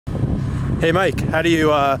Hey Mike, how do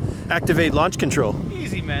you activate launch control?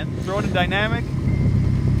 Easy, man. Throw it in dynamic,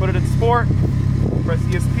 put it in sport, press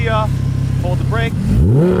ESP off, hold the brake.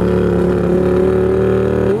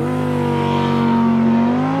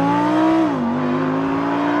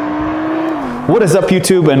 What is up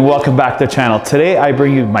YouTube, and welcome back to the channel. Today I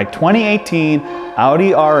bring you my 2018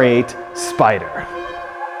 Audi R8 Spyder.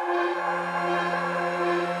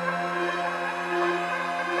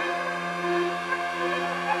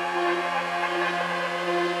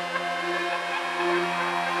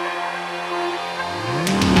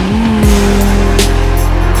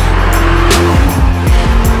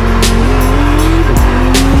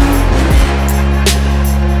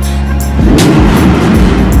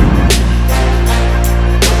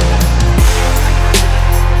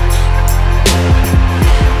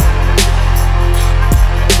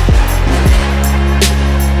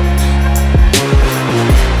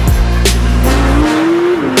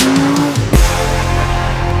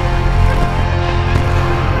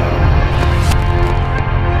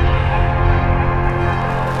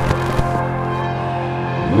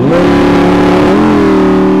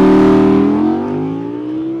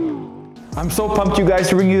 I'm so pumped, you guys,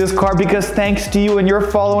 to bring you this car because thanks to you and your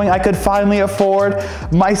following, I could finally afford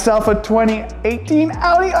myself a 2018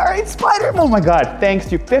 Audi R8 Spyder. Oh my God, thanks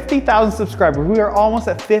to you. 50,000 subscribers. We are almost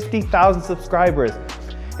at 50,000 subscribers.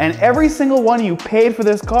 And every single one of you paid for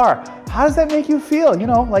this car. How does that make you feel? You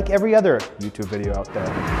know, like every other YouTube video out there.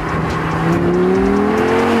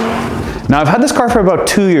 Now, I've had this car for about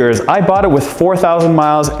 2 years. I bought it with 4,000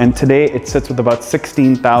 miles, and today it sits with about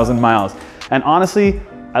 16,000 miles. And honestly,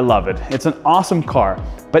 I love it. It's an awesome car.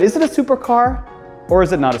 But is it a supercar or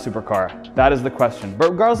is it not a supercar? That is the question. But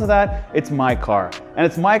regardless of that, it's my car. And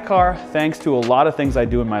it's my car thanks to a lot of things I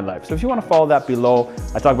do in my life. So if you want to follow that below,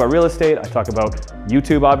 I talk about real estate, I talk about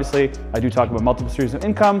YouTube, obviously. I do talk about multiple streams of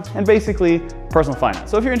income and basically personal finance.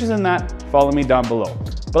 So if you're interested in that, follow me down below.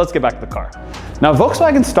 But let's get back to the car. Now,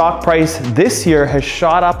 Volkswagen's stock price this year has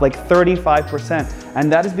shot up like 35%,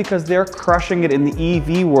 and that is because they're crushing it in the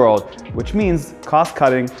EV world, which means cost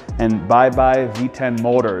cutting and bye-bye V10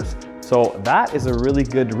 motors. So that is a really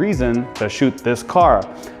good reason to shoot this car.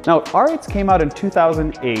 Now, R8s came out in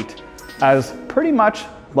 2008 as pretty much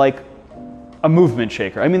like a movement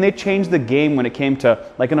shaker. I mean, they changed the game when it came to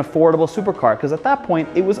like an affordable supercar, because at that point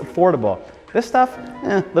it was affordable. This stuff,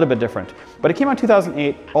 a little bit different. But it came out in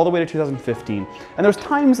 2008 all the way to 2015. And there was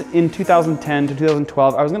times in 2010 to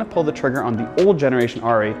 2012 I was gonna pull the trigger on the old generation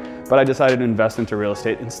R8, but I decided to invest into real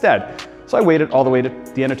estate instead. So I waited all the way to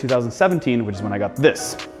the end of 2017, which is when I got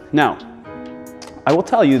this. Now, I will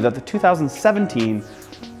tell you that the 2017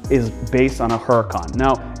 is based on a Huracan.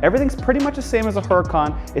 Now, everything's pretty much the same as a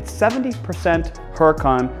Huracan. It's 70%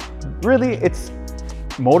 Huracan. Really, it's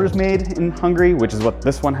motors made in Hungary, which is what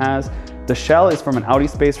this one has. The shell is from an Audi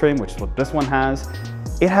space frame, which is what this one has.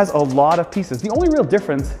 It has a lot of pieces. The only real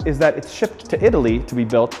difference is that it's shipped to Italy to be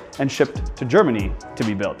built and shipped to Germany to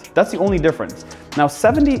be built. That's the only difference. Now,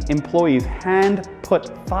 70 employees hand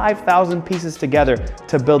put 5,000 pieces together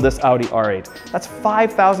to build this Audi R8. That's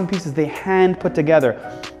 5,000 pieces they hand put together.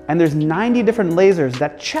 And there's 90 different lasers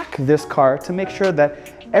that check this car to make sure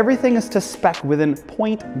that everything is to spec within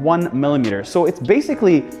 0.1 millimeter. So it's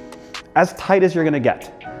basically as tight as you're gonna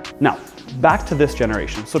get. Now, back to this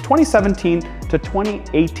generation. So 2017 to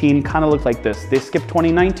 2018 kind of looked like this. They skipped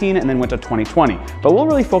 2019 and then went to 2020. But we'll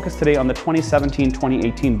really focus today on the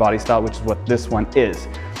 2017-2018 body style, which is what this one is.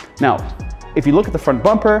 Now, if you look at the front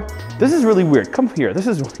bumper, this is really weird. Come here, this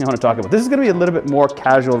is what I want to talk about. This is gonna be a little bit more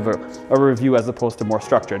casual of a review as opposed to more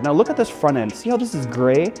structured. Now look at this front end. See how this is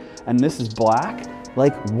gray and this is black?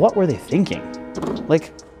 Like, what were they thinking?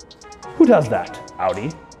 Like, who does that?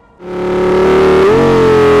 Audi.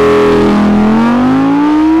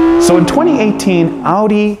 So in 2018,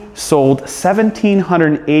 Audi sold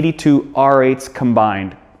 1,782 R8s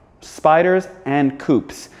combined, Spyders and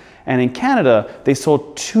coupes. And in Canada, they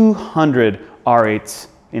sold 200 R8s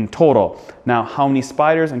in total. Now, how many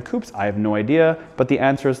Spyders and coupes? I have no idea, but the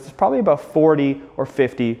answer is there's probably about 40 or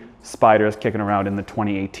 50 Spyders kicking around in the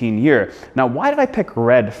 2018 year. Now, why did I pick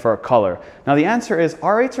red for a color? Now, the answer is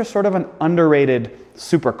R8s are sort of an underrated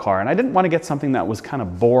supercar, and I didn't want to get something that was kind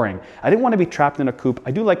of boring. I didn't want to be trapped in a coupe.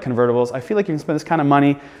 I do like convertibles. I feel like you can spend this kind of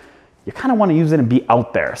money, you kind of want to use it and be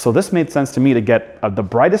out there. So this made sense to me to get the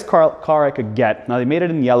brightest car I could get. Now, they made it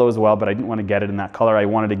in yellow as well, but I didn't want to get it in that color. I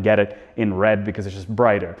wanted to get it in red because it's just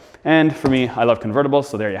brighter. And for me, I love convertibles,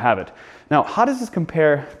 so there you have it. Now, how does this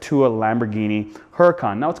compare to a Lamborghini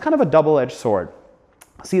Huracan? Now, it's kind of a double-edged sword.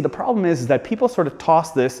 See, the problem is that people sort of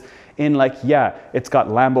toss this in like, yeah, it's got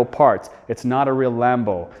Lambo parts. It's not a real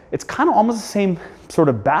Lambo. It's kind of almost the same sort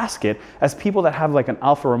of basket as people that have like an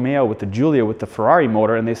Alfa Romeo with the Giulia with the Ferrari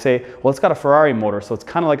motor, and they say, well, it's got a Ferrari motor, so it's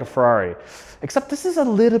kind of like a Ferrari. Except this is a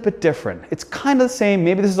little bit different. It's kind of the same.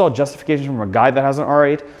 Maybe this is all justification from a guy that has an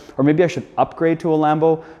R8, or maybe I should upgrade to a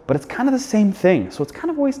Lambo, but it's kind of the same thing. So it's kind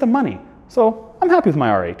of a waste of money. So I'm happy with my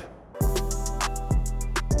R8.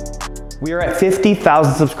 We are at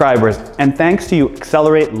 50,000 subscribers, and thanks to you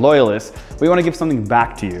Accelerate loyalists, we want to give something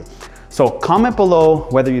back to you. So comment below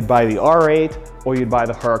whether you'd buy the R8 or you'd buy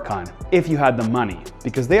the Huracan, if you had the money,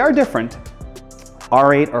 because they are different,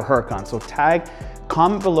 R8 or Huracan. So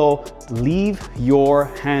comment below, leave your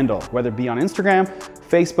handle, whether it be on Instagram,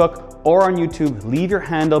 Facebook, or on YouTube, leave your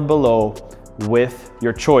handle below with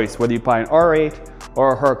your choice, whether you buy an R8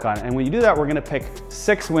 or a Huracan. And when you do that, we're gonna pick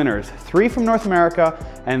 6 winners, 3 from North America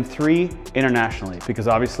and 3 internationally, because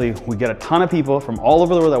obviously we get a ton of people from all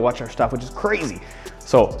over the world that watch our stuff, which is crazy.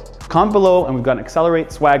 So comment below, and we've got an Accelerate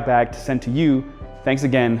swag bag to send to you. Thanks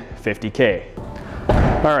again, 50K.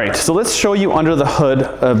 All right, so let's show you under the hood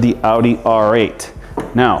of the Audi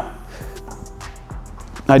R8. Now,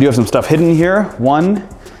 I do have some stuff hidden here. One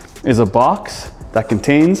is a box that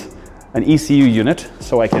contains an ECU unit,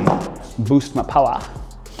 so I can boost my power.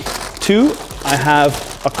 2, I have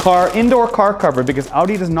a indoor car cover, because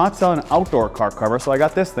Audi does not sell an outdoor car cover, so I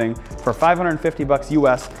got this thing for 550 bucks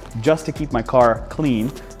US just to keep my car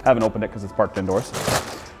clean. I haven't opened it because it's parked indoors.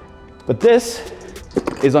 But this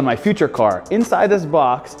is on my future car. Inside this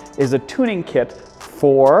box is a tuning kit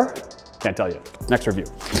for, can't tell you, next review.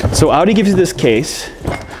 So Audi gives you this case.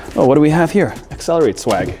 Oh, what do we have here? Accelerate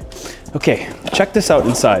swag. Okay, check this out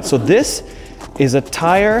inside. So this is a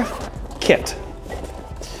tire kit.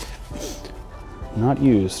 Not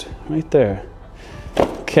used, right there.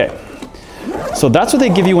 Okay, so that's what they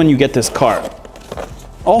give you when you get this car.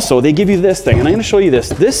 Also, they give you this thing, and I'm gonna show you this.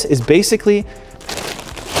 This is basically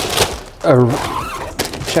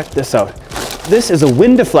check this out. This is a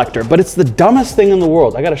wind deflector, but it's the dumbest thing in the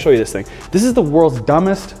world. I gotta show you this thing. This is the world's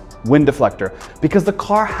dumbest wind deflector, because the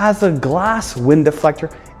car has a glass wind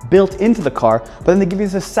deflector built into the car, but then they give you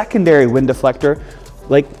this secondary wind deflector,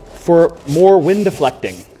 like for more wind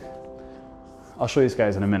deflecting. I'll show you these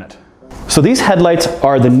guys in a minute. So these headlights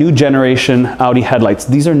are the new generation Audi headlights.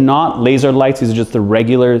 These are not laser lights, these are just the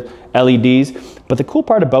regular LEDs. But the cool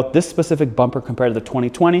part about this specific bumper compared to the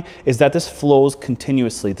 2020 is that this flows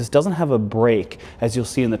continuously. This doesn't have a break, as you'll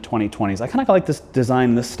see in the 2020s. I kind of like this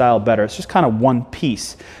design, this style better. It's just kind of one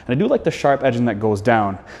piece. And I do like the sharp edging that goes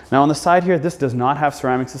down. Now on the side here, this does not have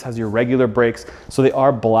ceramics. This has your regular brakes, so they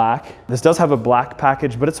are black. This does have a black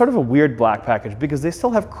package, but it's sort of a weird black package because they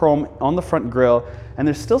still have chrome on the front grille, and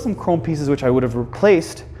there's still some chrome pieces which I would have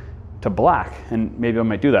replaced to black, and maybe I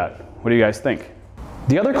might do that. What do you guys think?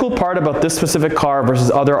 The other cool part about this specific car versus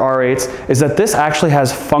other R8s is that this actually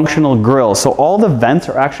has functional grills. So all the vents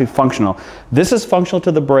are actually functional. This is functional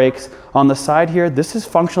to the brakes. On the side here, this is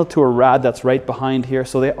functional to a rad that's right behind here.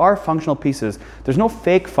 So they are functional pieces. There's no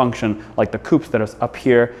fake function like the coupes that is up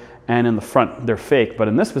here and in the front. They're fake, but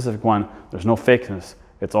in this specific one, there's no fakeness.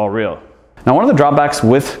 It's all real. Now, one of the drawbacks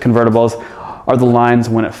with convertibles are the lines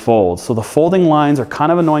when it folds. So the folding lines are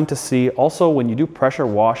kind of annoying to see. Also, when you do pressure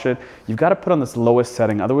wash it, you've got to put on this lowest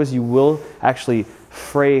setting. Otherwise, you will actually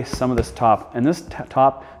fray some of this top. And this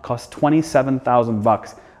top costs 27,000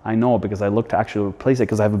 bucks. I know, because I looked to actually replace it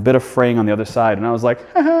because I have a bit of fraying on the other side. And I was like,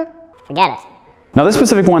 forget it. Now this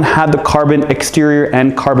specific one had the carbon exterior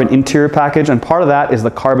and carbon interior package, and part of that is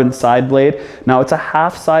the carbon side blade. Now it's a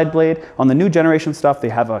half side blade. On the new generation stuff, they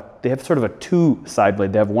have sort of a 2 side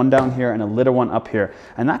blade. They have one down here and a little one up here,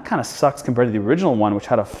 and that kind of sucks compared to the original one, which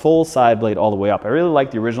had a full side blade all the way up. I really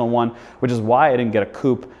like the original one, which is why I didn't get a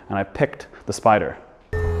coupe and I picked the Spyder.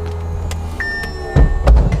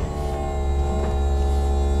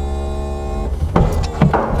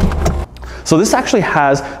 So this actually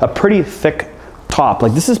has a pretty thick top.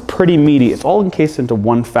 Like, this is pretty meaty. It's all encased into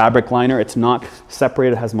one fabric liner. It's not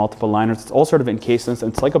separated, it has multiple liners. It's all sort of encased in,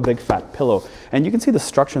 it's like a big fat pillow. And you can see the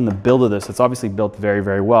structure and the build of this. It's obviously built very,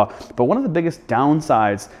 very well. But one of the biggest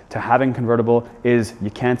downsides to having convertible is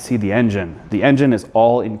you can't see the engine. The engine is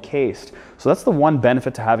all encased. So that's the one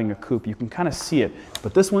benefit to having a coupe. You can kind of see it.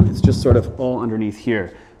 But this one is just sort of all underneath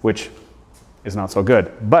here, which is not so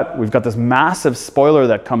good. But we've got this massive spoiler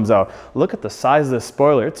that comes out. Look at the size of this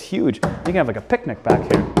spoiler. It's huge. You can have like a picnic back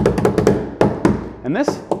here. And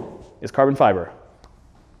this is carbon fiber.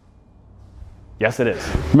 Yes, it is.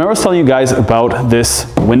 Remember I was telling you guys about this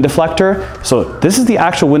wind deflector? So this is the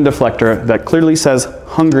actual wind deflector that clearly says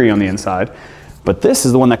Hungary on the inside. But this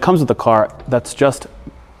is the one that comes with the car that's just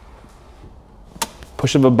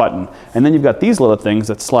push of a button. And then you've got these little things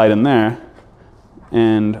that slide in there,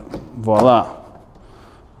 and voila.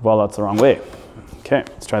 Voila, that's the wrong way. Okay,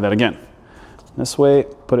 let's try that again. This way,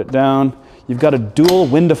 put it down. You've got a dual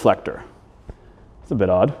wind deflector. It's a bit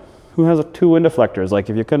odd. Who has two wind deflectors? Like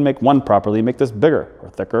if you couldn't make one properly, make this bigger or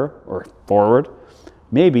thicker or forward.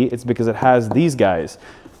 Maybe it's because it has these guys.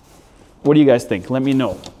 What do you guys think? Let me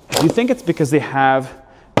know. Do you think it's because they have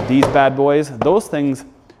these bad boys? Those things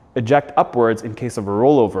eject upwards in case of a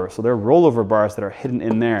rollover. So they're rollover bars that are hidden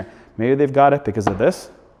in there. Maybe they've got it because of this.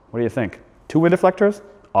 What do you think? Two wind deflectors?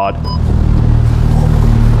 Odd.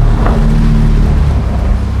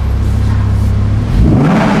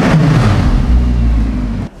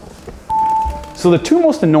 So the two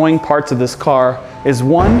most annoying parts of this car is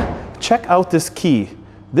one, check out this key.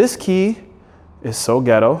 This key is so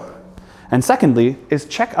ghetto. And secondly, is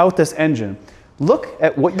check out this engine. Look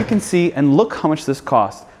at what you can see and look how much this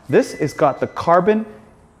costs. This has got the carbon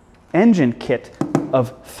engine kit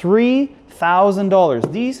of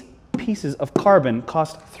 $3,000. These pieces of carbon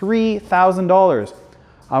cost $3,000.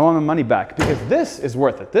 I want my money back because this is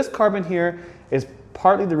worth it. This carbon here is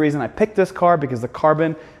partly the reason I picked this car, because the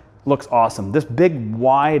carbon looks awesome. This big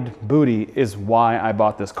wide booty is why I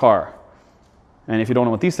bought this car. And if you don't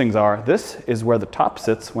know what these things are, this is where the top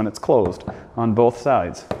sits when it's closed on both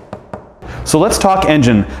sides. So let's talk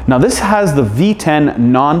engine. Now this has the V10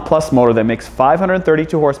 non-plus motor that makes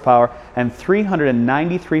 532 horsepower and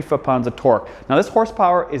 393 foot-pounds of torque. Now this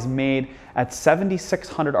horsepower is made at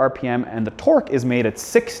 7,600 RPM and the torque is made at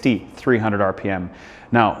 6,300 RPM.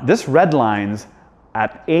 Now this redlines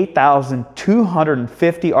at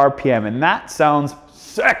 8,250 RPM, and that sounds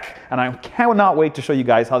sick, and I cannot wait to show you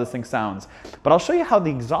guys how this thing sounds. But I'll show you how the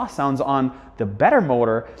exhaust sounds on the better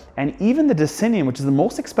motor and even the Decinium, which is the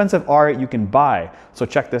most expensive R8 you can buy. So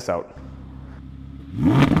check this out.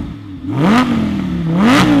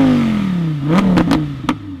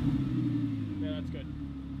 Yeah, that's good.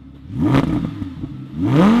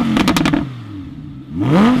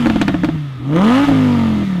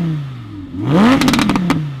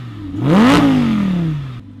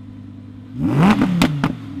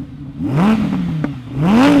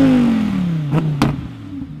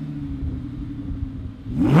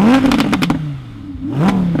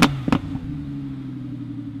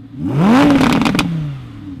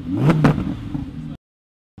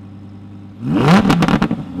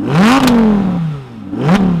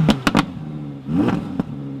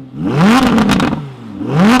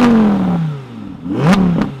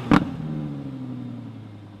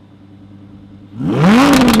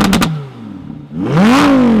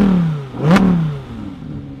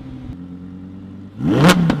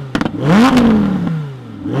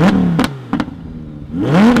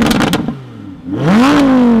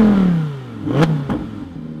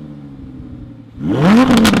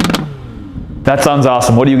 That sounds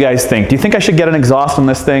awesome. What do you guys think? Do you think I should get an exhaust on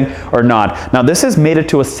this thing or not? Now this is mated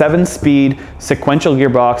to a 7-speed sequential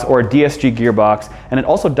gearbox or a DSG gearbox, and it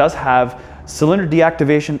also does have cylinder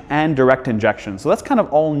deactivation and direct injection. So that's kind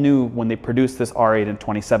of all new when they produced this R8 in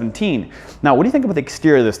 2017. Now, what do you think about the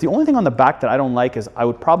exterior of this? The only thing on the back that I don't like is I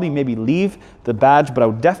would probably maybe leave the badge, but I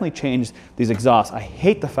would definitely change these exhausts. I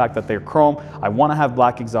hate the fact that they're chrome. I want to have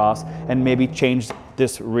black exhaust and maybe change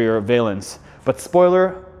this rear valence. But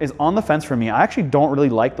spoiler is on the fence for me. I actually don't really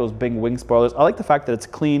like those big wing spoilers. I like the fact that it's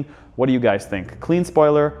clean. What do you guys think? Clean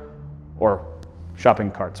spoiler or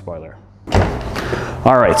shopping cart spoiler?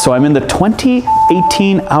 All right, so I'm in the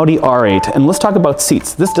 2018 Audi R8, and let's talk about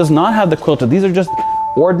seats. This does not have the quilted. These are just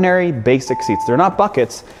ordinary basic seats. They're not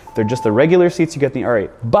buckets. They're just the regular seats you get in the R8.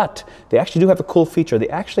 But they actually do have a cool feature. They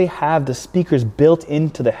actually have the speakers built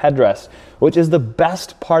into the headrest, which is the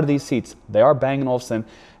best part of these seats. They are Bang & Olufsen.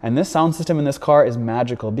 And this sound system in this car is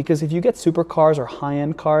magical, because if you get supercars or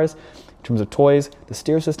high-end cars, in terms of toys, the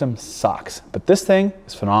stereo system sucks. But this thing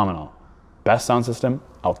is phenomenal. Best sound system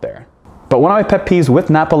out there. But one of my pet peeves with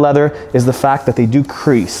Nappa leather is the fact that they do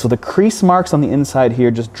crease. So the crease marks on the inside here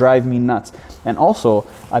just drive me nuts. And also,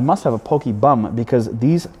 I must have a pokey bum because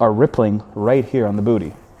these are rippling right here on the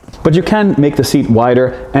booty. But you can make the seat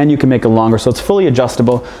wider and you can make it longer, so it's fully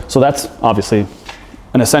adjustable. So that's obviously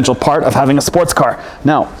an essential part of having a sports car.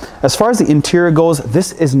 Now, as far as the interior goes,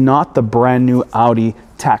 this is not the brand new Audi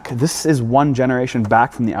tech. This is one generation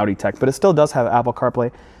back from the Audi tech, but it still does have Apple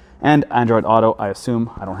CarPlay and Android Auto, I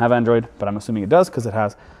assume. I don't have Android, but I'm assuming it does because it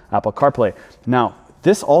has Apple CarPlay. Now,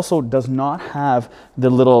 this also does not have the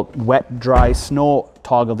little wet, dry snow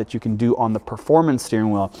toggle that you can do on the performance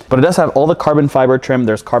steering wheel, but it does have all the carbon fiber trim.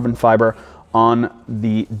 There's carbon fiber on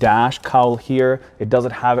the dash cowl here. It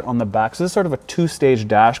doesn't have it on the back. So this is sort of a two-stage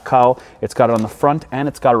dash cowl. It's got it on the front and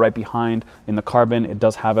it's got it right behind in the carbon. It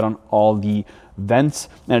does have it on all the vents,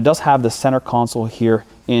 and it does have the center console here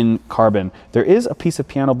in carbon. There is a piece of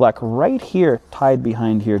piano black right here tied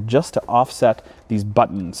behind here just to offset these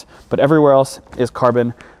buttons, but everywhere else is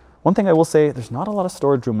carbon. One thing I will say, there's not a lot of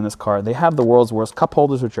storage room in this car. They have the world's worst cup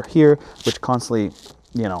holders, which are here, which constantly,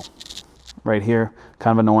 you know, right here,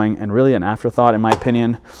 kind of annoying and really an afterthought in my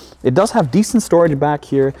opinion. It does have decent storage back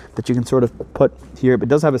here that you can sort of put here, but it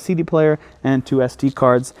does have a CD player and 2 SD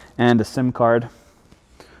cards and a SIM card.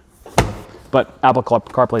 But Apple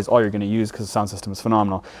CarPlay is all you're going to use because the sound system is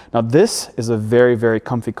phenomenal. Now this is a very, very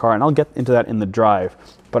comfy car, and I'll get into that in the drive.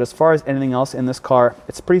 But as far as anything else in this car,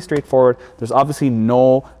 it's pretty straightforward. There's obviously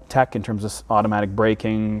no tech in terms of automatic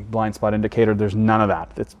braking, blind spot indicator. There's none of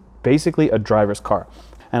that. It's basically a driver's car.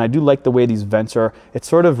 And I do like the way these vents are. It's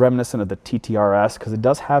sort of reminiscent of the TTRS because it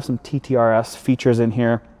does have some TTRS features in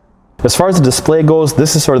here. As far as the display goes,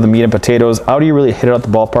 this is sort of the meat and potatoes. Audi really hit it out the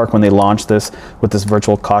ballpark when they launched this with this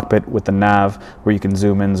virtual cockpit with the nav where you can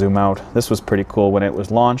zoom in, zoom out. This was pretty cool when it was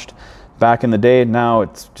launched back in the day. Now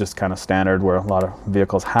it's just kind of standard where a lot of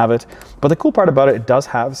vehicles have it. But the cool part about it, it does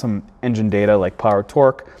have some engine data like power,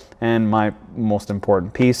 torque, and my most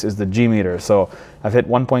important piece is the G meter. So I've hit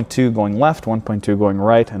 1.2 going left, 1.2 going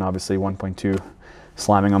right, and obviously 1.2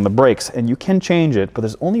 slamming on the brakes. And you can change it, but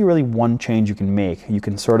there's only really one change you can make. You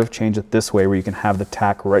can sort of change it this way where you can have the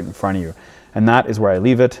tach right in front of you. And that is where I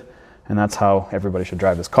leave it. And that's how everybody should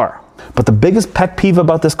drive this car. But the biggest pet peeve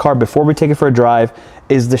about this car before we take it for a drive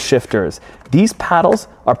is the shifters. These paddles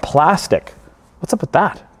are plastic. What's up with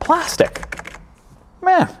that? Plastic.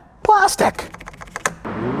 Man, plastic.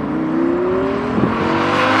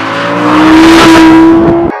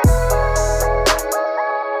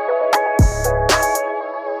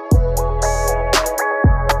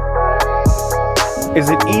 Is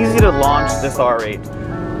it easy to launch this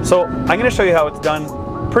R8? So I'm going to show you how it's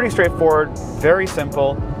done. Pretty straightforward, very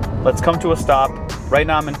simple. Let's come to a stop. Right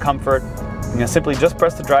now I'm in comfort. I'm going to simply just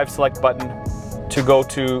press the drive select button to go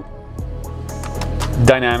to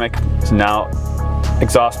dynamic. So now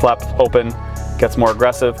exhaust flaps open, gets more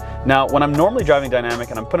aggressive. Now when I'm normally driving dynamic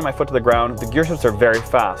and I'm putting my foot to the ground, the gear shifts are very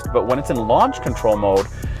fast. But when it's in launch control mode,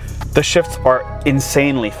 the shifts are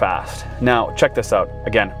insanely fast. Now check this out.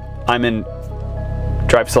 Again, I'm in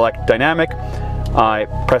drive select dynamic. I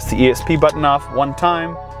press the ESP button off one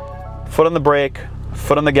time, foot on the brake,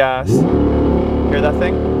 foot on the gas. Hear that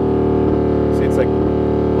thing? See, it's like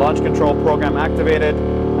launch control program activated,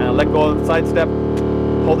 and I let go of the side step,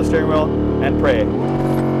 hold the steering wheel, and pray.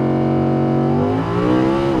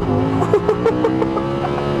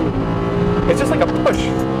 It's just like a push.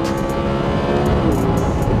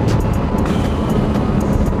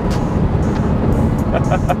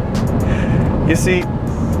 You see,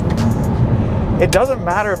 it doesn't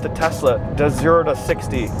matter if the Tesla does 0 to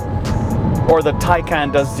 60 or the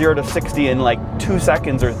Taycan does 0 to 60 in like 2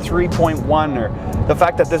 seconds or 3.1, or the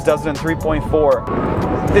fact that this does it in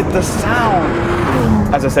 3.4. The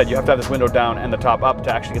sound, as I said, you have to have this window down and the top up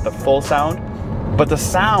to actually get the full sound. But the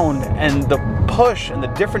sound and the push and the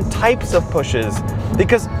different types of pushes,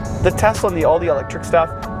 because the Tesla and all the electric stuff,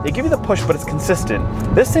 they give you the push, but it's consistent.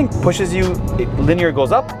 This thing pushes you, linear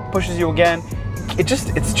goes up, pushes you again.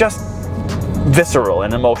 It's just visceral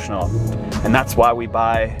and emotional. And that's why we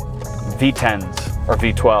buy V10s or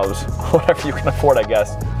V12s, whatever you can afford, I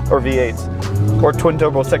guess, or V8s, or twin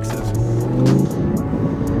turbo 6s.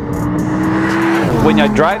 When I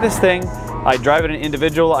drive this thing, I drive it in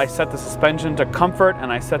individual, I set the suspension to comfort,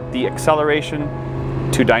 and I set the acceleration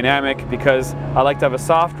to dynamic, because I like to have a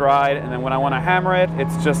soft ride, and then when I want to hammer it,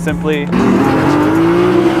 it's just simply...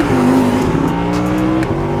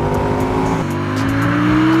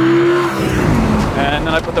 And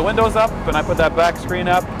then I put the windows up, and I put that back screen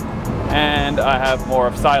up, and I have more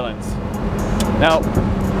of silence. Now,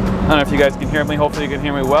 I don't know if you guys can hear me. Hopefully you can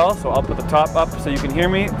hear me well, so I'll put the top up so you can hear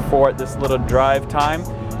me for this little drive time.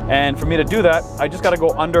 And for me to do that, I just got to go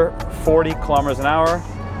under 40 kilometers an hour.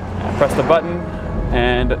 I press the button,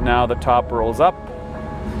 and now the top rolls up.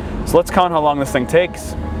 So let's count how long this thing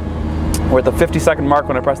takes. We're at the 50-second mark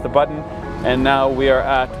when I press the button, and now we are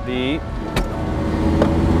at the...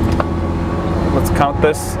 Let's count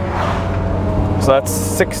this. So that's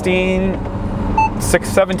 17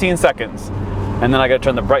 seconds. And then I gotta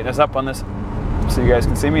turn the brightness up on this so you guys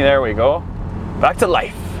can see me. There we go. Back to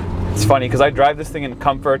life. It's funny because I drive this thing in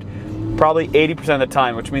comfort probably 80% of the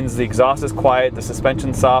time, which means the exhaust is quiet, the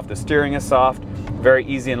suspension's soft, the steering is soft, very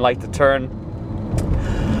easy and light to turn.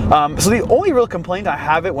 So the only real complaint I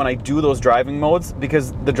have it when I do those driving modes,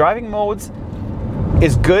 because the driving modes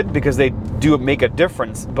is good because they do make a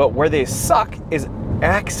difference, but where they suck is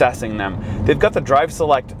accessing them. They've got the drive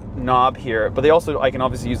select knob here, but I can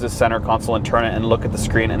obviously use the center console and turn it and look at the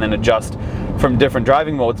screen and then adjust from different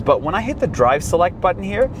driving modes. But when I hit the drive select button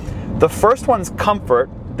here, the first one's comfort,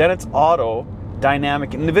 then it's auto,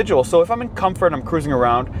 dynamic, individual. So if I'm in comfort, I'm cruising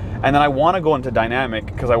around, and then I want to go into dynamic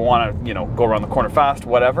because I want to, go around the corner fast,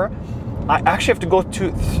 whatever, I actually have to go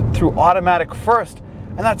through automatic first.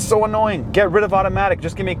 And that's so annoying. Get rid of automatic.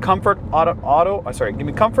 Just give me comfort, give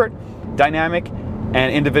me comfort, dynamic,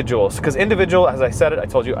 and individuals. Because individual, as I said it, I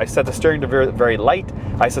told you, I set the steering to very, very light.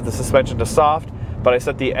 I set the suspension to soft, but I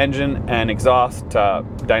set the engine and exhaust to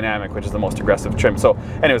dynamic, which is the most aggressive trim. So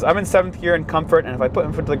anyways, I'm in 7th gear in comfort, and if I put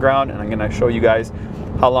my foot to the ground, and I'm gonna show you guys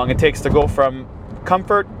how long it takes to go from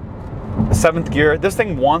comfort, 7th gear. This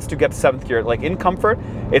thing wants to get to 7th gear. Like in comfort,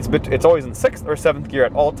 it's always in 6th or 7th gear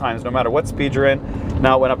at all times, no matter what speed you're in.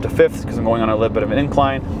 Now it went up to 5th because I'm going on a little bit of an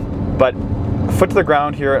incline. But foot to the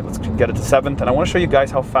ground here, let's get it to 7th. And I want to show you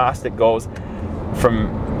guys how fast it goes from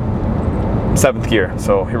 7th gear.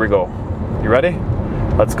 So here we go. You ready?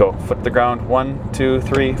 Let's go. Foot to the ground. 1, 2,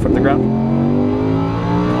 3, foot to the ground.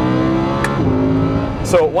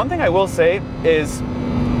 So one thing I will say is,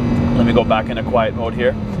 let me go back into quiet mode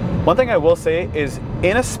here. One thing I will say is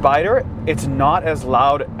in a Spyder, it's not as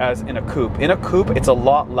loud as in a coupe. In a coupe, it's a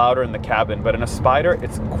lot louder in the cabin, but in a Spyder,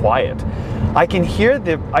 it's quiet. I can't hear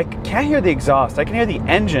the exhaust. I can hear the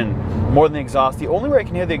engine more than the exhaust. The only way I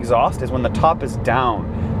can hear the exhaust is when the top is down.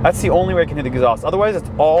 That's the only way I can hear the exhaust. Otherwise,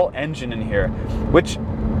 it's all engine in here, which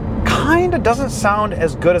kind of doesn't sound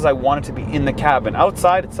as good as I want it to be in the cabin.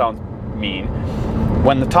 Outside, it sounds mean.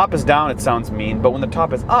 When the top is down, it sounds mean, but when the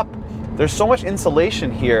top is up, there's so much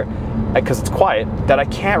insulation here, because it's quiet, that I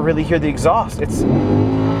can't really hear the exhaust. It's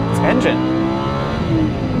engine.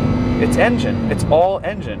 It's engine. It's all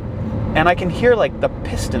engine. And I can hear like the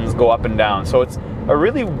pistons go up and down. So it's a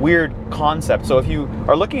really weird concept. So if you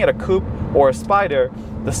are looking at a coupe or a Spyder,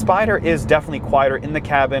 the Spyder is definitely quieter in the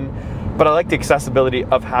cabin, but I like the accessibility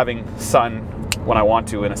of having sun when I want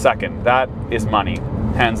to in a second. That is money,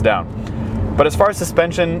 hands down. But as far as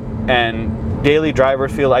suspension and daily driver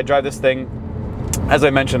feel, I drive this thing, as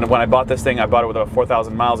I mentioned, when I bought this thing, I bought it with about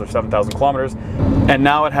 4,000 miles or 7,000 kilometers, and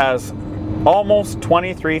now it has almost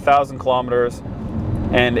 23,000 kilometers,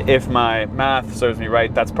 and if my math serves me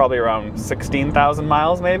right, that's probably around 16,000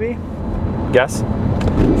 miles maybe, guess,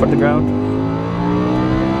 foot to ground.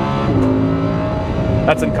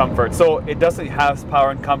 That's in comfort, so it doesn't have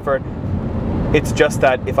power and comfort. It's just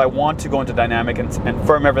that if I want to go into dynamic and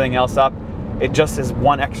firm everything else up, it just is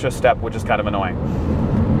one extra step, which is kind of annoying.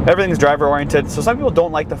 Everything's driver oriented, so some people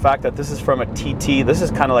don't like the fact that this is from a TT. This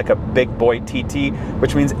is kind of like a big boy TT,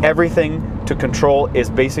 which means everything to control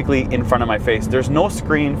is basically in front of my face. There's no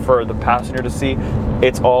screen for the passenger to see.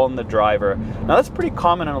 It's all in the driver. Now that's pretty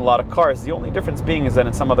common in a lot of cars. The only difference being is that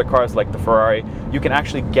in some other cars like the Ferrari, you can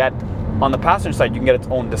actually get, on the passenger side, you can get its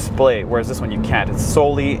own display, whereas this one you can't. It's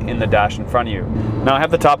solely in the dash in front of you. Now I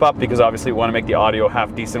have the top up because obviously we want to make the audio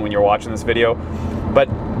half decent when you're watching this video, but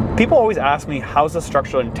people always ask me, how's the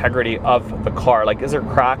structural integrity of the car? Like, is there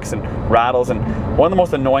cracks and rattles? And one of the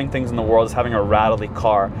most annoying things in the world is having a rattly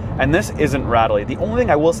car. And this isn't rattly. The only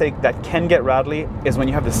thing I will say that can get rattly is when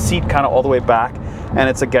you have the seat kind of all the way back and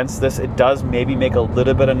it's against this. It does maybe make a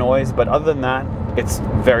little bit of noise, but other than that, it's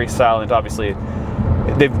very silent. Obviously,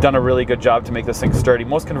 they've done a really good job to make this thing sturdy.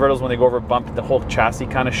 Most convertibles, when they go over a bump, the whole chassis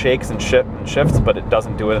kind of shakes and shifts, but it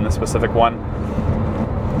doesn't do it in this specific one.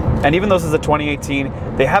 And even though this is a 2018,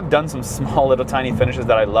 they have done some small little tiny finishes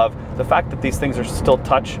that I love. The fact that these things are still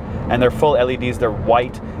touch and they're full LEDs, they're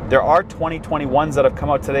white. There are 2021s that have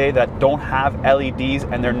come out today that don't have LEDs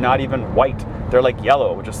and they're not even white. They're like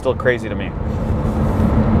yellow, which is still crazy to me.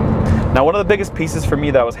 Now, one of the biggest pieces for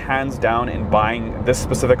me that was hands down in buying this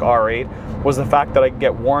specific R8 was the fact that I could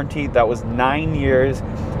get warranty that was 9 years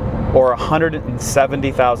or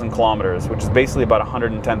 170,000 kilometers, which is basically about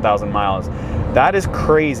 110,000 miles. That is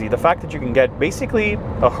crazy. The fact that you can get basically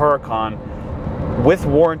a Huracan with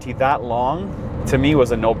warranty that long, to me,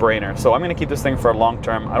 was a no-brainer. So I'm gonna keep this thing for a long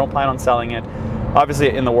term. I don't plan on selling it. Obviously,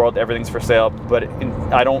 in the world, everything's for sale, but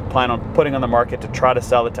I don't plan on putting on the market to try to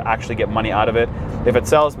sell it to actually get money out of it. If it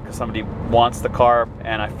sells because somebody wants the car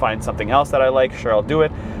and I find something else that I like, sure, I'll do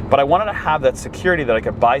it. But I wanted to have that security that I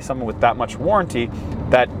could buy something with that much warranty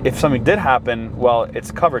that if something did happen, well,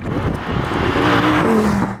 it's covered.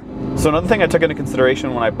 So another thing I took into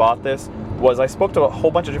consideration when I bought this was I spoke to a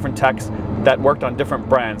whole bunch of different techs that worked on different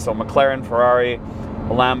brands. So McLaren, Ferrari,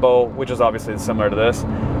 Lambo, which is obviously similar to this.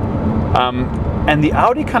 And the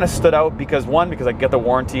Audi kind of stood out because one, because I get the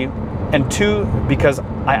warranty, and two, because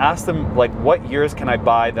I asked them like, what years can I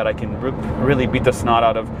buy that I can really beat the snot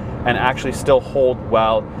out of and actually still hold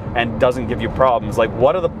well and doesn't give you problems? Like,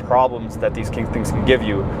 what are the problems that these things can give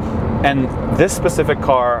you? And this specific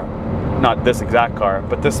car, not this exact car,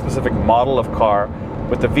 but this specific model of car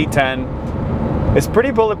with the V10 is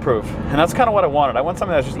pretty bulletproof. And that's kind of what I wanted. I want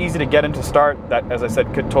something that's just easy to get into start, that, as I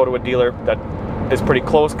said, could tow to a dealer that is pretty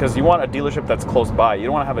close, because you want a dealership that's close by. You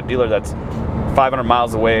don't want to have a dealer that's 500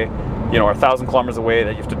 miles away, you know, or 1,000 kilometers away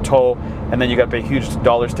that you have to tow, and then you got to pay huge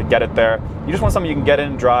dollars to get it there. You just want something you can get in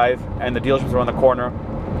and drive, and the dealerships are around the corner.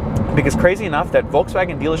 Because crazy enough that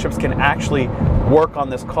Volkswagen dealerships can actually work on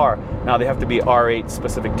this car. Now, they have to be R8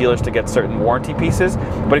 specific dealers to get certain warranty pieces,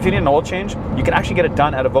 but if you need an oil change, you can actually get it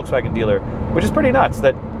done at a Volkswagen dealer, which is pretty nuts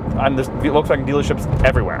that there's Volkswagen dealerships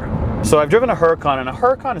everywhere. So I've driven a Huracan, and a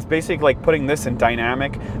Huracan is basically like putting this in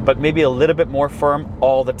dynamic, but maybe a little bit more firm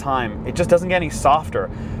all the time. It just doesn't get any softer.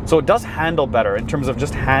 So it does handle better. In terms of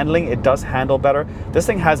just handling, it does handle better. This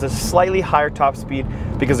thing has a slightly higher top speed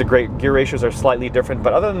because the gear ratios are slightly different,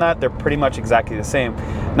 but other than that, they're pretty much exactly the same.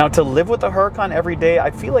 Now, to live with the Huracan every day, I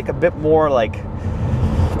feel like a bit more like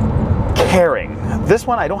caring. This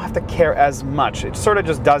one, I don't have to care as much. It sort of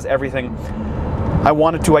just does everything I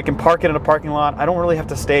wanted to. I can park it in a parking lot. I don't really have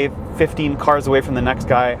to stay 15 cars away from the next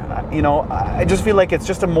guy. You know, I just feel like it's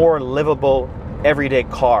just a more livable, everyday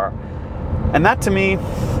car. And that to me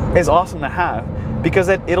is awesome to have, because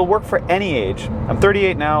it'll work for any age. I'm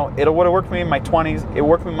 38 now. It would have worked for me in my 20s. It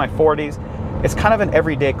worked for me in my 40s. It's kind of an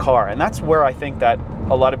everyday car. And that's where I think that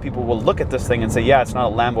a lot of people will look at this thing and say, yeah, it's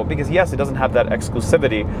not a Lambo, because yes, it doesn't have that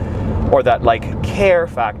exclusivity or that like care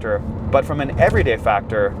factor. But from an everyday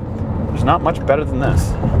factor, there's not much better than this,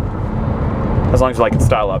 as long as you like its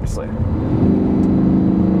style, obviously.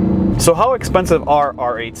 So how expensive are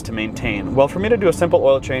R8s to maintain? Well, for me to do a simple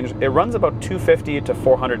oil change, it runs about $250 to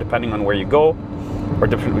 $400 depending on where you go, or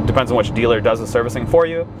depends on which dealer does the servicing for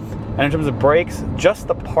you. And in terms of brakes, just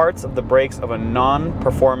the parts of the brakes of a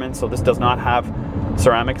non-performance, so this does not have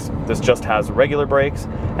ceramics, this just has regular brakes,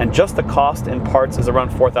 and just the cost in parts is around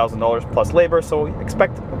 $4,000 plus labor, so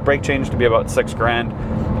expect a brake change to be about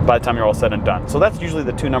 $6,000 by the time you're all said and done. So that's usually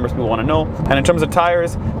the two numbers people want to know. And in terms of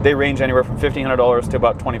tires, they range anywhere from $1,500 to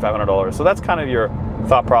about $2,500. So that's kind of your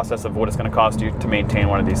thought process of what it's going to cost you to maintain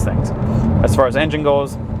one of these things. As far as engine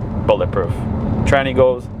goes, bulletproof. Tranny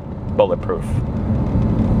goes, bulletproof.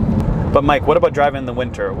 But Mike, what about driving in the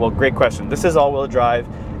winter? Well, great question. This is all-wheel drive.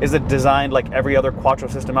 Is it designed like every other Quattro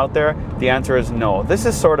system out there? The answer is no. This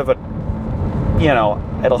is sort of a, you know,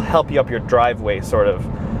 it'll help you up your driveway sort of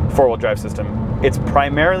four-wheel drive system. It's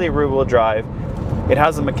primarily rear-wheel drive. It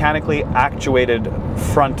has a mechanically actuated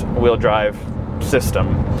front-wheel drive system.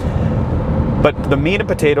 But the meat and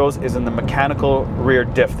potatoes is in the mechanical rear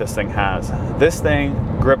diff this thing has. This thing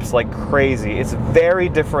grips like crazy. It's very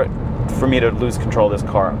different for me to lose control of this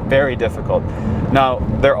car. Very difficult. Now,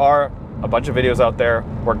 there are a bunch of videos out there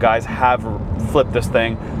where guys have flipped this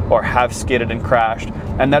thing or have skidded and crashed,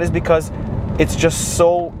 and that is because it's just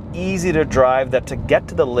so easy to drive that to get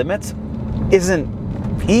to the limits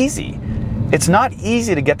isn't easy. It's not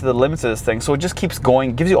easy to get to the limits of this thing, so it just keeps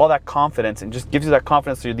going, gives you all that confidence, and just gives you that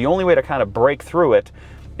confidence that the only way to kind of break through it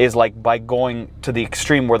is like by going to the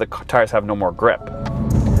extreme where the tires have no more grip.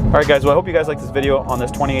 Alright guys, well I hope you guys liked this video on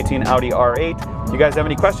this 2018 Audi R8. If you guys have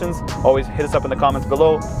any questions, always hit us up in the comments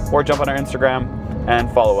below, or jump on our Instagram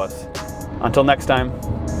and follow us. Until next time,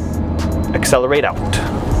 accelerate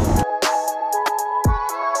out.